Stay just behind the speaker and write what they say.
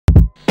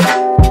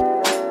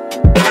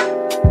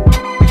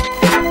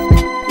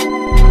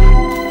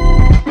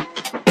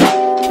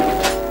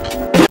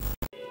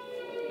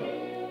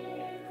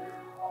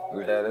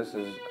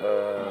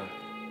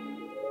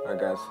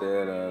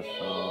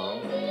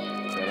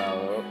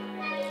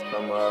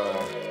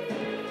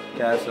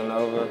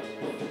Casanova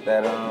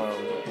that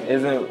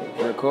isn't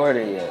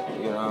recorded yet,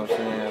 you know what I'm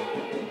saying?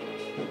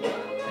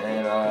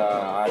 And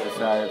I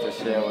decided to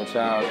share with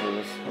y'all through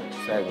this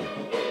segment.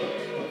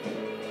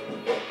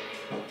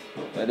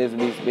 That is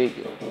me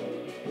speaking.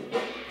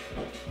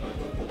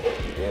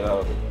 You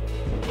know?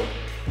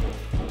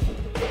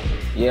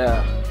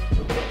 Yeah.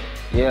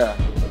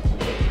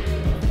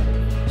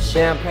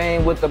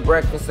 Champagne with the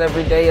breakfast,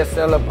 every day a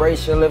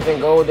celebration. Living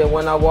golden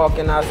when I walk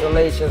in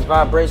isolations.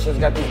 Vibrations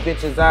got these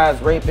bitches' eyes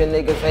raping,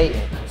 niggas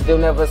hating. Still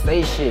never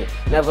say shit,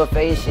 never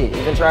face shit.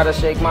 Even try to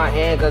shake my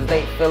hand cause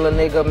they feel a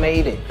nigga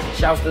made it.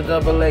 Shouts to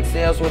double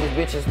XL so these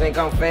bitches think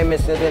I'm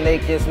famous. And then they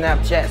get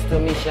Snapchats to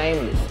me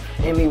shameless.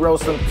 Emmy roll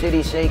some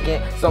titty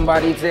shaking.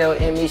 Somebody tell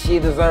Emmy she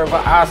deserve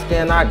an Oscar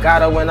and I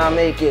got her when I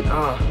make it.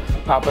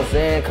 Papa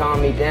Zan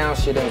calm me down,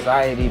 shit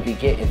anxiety be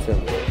getting to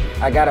me.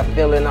 I got a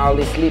feeling all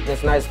these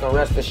sleepless nights can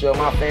rest assured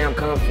my fam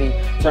comfy.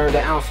 Turn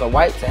the ounce of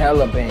white to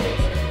hella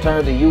bands.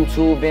 Turn the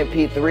YouTube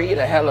MP3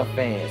 to hella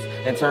fans.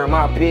 And turn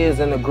my peers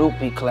in the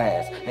groupie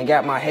class. And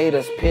got my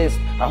haters pissed,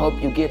 I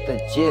hope you get the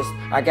gist.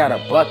 I got a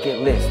bucket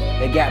list,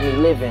 they got me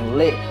living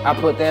lit. I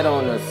put that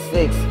on the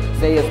 6.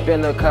 Say it's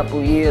been a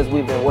couple years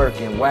we've been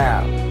working,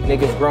 wow.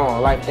 Niggas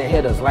growing, life done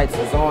hit us, lights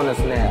is on us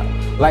now.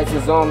 Lights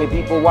is on me,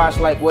 people watch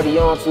like what he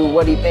on to,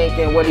 what he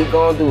thinking, what he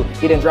gon' do.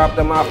 He done dropped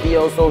the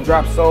mafioso,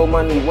 drop soul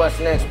money, what's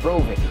next,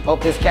 prove it.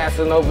 Hope this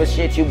Casanova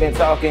shit you been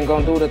talking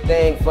gon' do the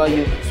thing for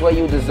you, swear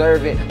you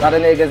deserve it. Lot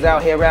of niggas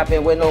out here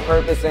rapping with no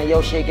purpose and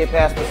your shit get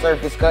past the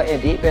surface, cutting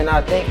deep, and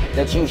I think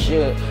that you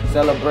should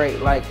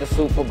celebrate like the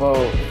Super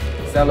Bowl.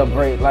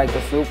 Celebrate like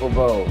the Super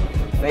Bowl.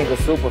 Finger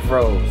super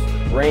froze.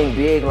 Ring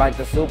big like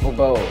the Super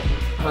Bowl.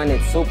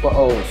 100 super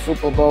old.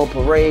 Super Bowl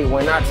parade.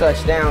 When I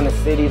touch down, the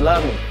city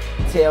love me.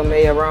 Tell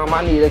Mayor Rom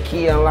I need a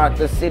key, unlock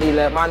the city,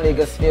 let my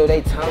niggas feel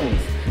they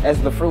tummies. As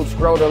the fruits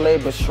grow, the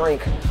labor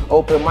shrink.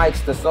 Open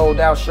mics, the sold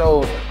out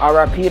shows.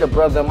 R.I.P. to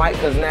Brother Mike,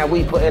 cause now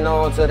we putting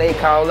on till they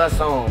call us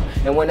home.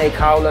 And when they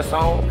call us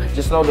home,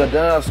 just know the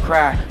doves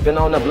cry. Been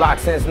on the block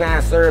since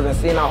 9 serving,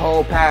 seen a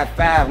whole pad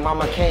 5.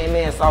 Mama came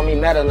in, saw me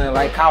meddling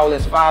like call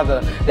his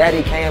father.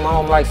 Daddy came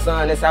home like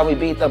son, that's how we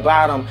beat the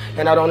bottom.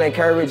 And I don't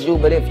encourage you,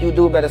 but if you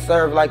do, better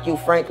serve like you.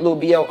 Frank Lou,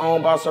 be your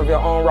own boss, serve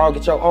your own raw,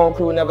 get your own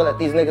crew. Never let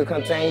these niggas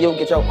contain you,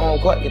 get your own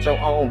court, get your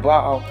own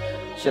ball.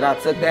 Shit, I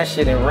took that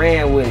shit and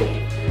ran with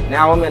it.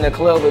 Now I'm in the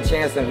club with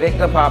Chance and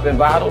Victor, popping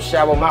bottles,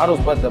 shower models,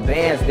 but the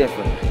band's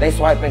different. They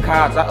swiping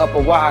cards, I up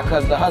a wire,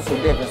 cause the hustle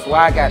different. So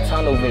I got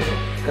tunnel vision,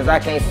 cause I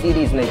can't see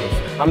these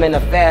niggas. I'm in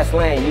the fast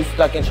lane, you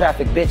stuck in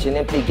traffic, bitchin',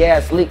 empty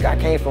gas leak. I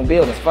came from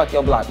buildings, fuck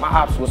your block, my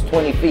hops was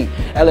 20 feet.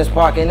 Ellis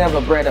Park ain't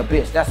never bred a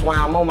bitch, that's why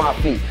I'm on my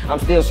feet. I'm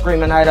still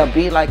screaming at a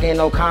beat like ain't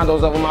no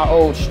condos over my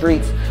old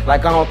streets.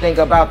 Like I don't think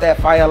about that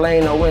fire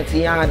lane or when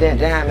Tion then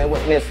Diamond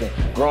went missing.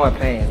 Growing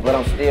pains, but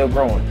I'm still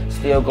growing.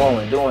 Still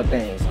going, doing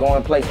things,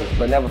 going places,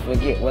 but never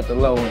forget what the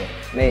low end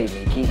made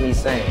me, keep me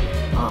sane.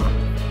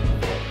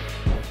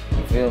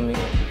 You feel me?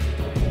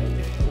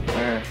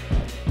 Man.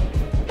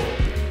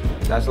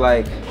 That's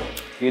like,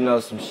 you know,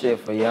 some shit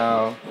for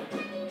y'all.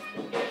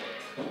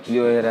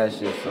 You'll hear that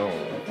shit soon.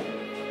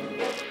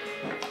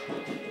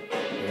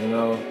 You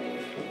know?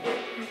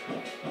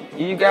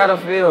 You gotta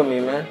feel me,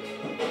 man.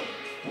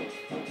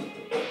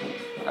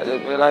 I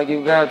just feel like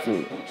you got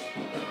to,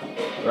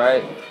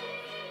 right?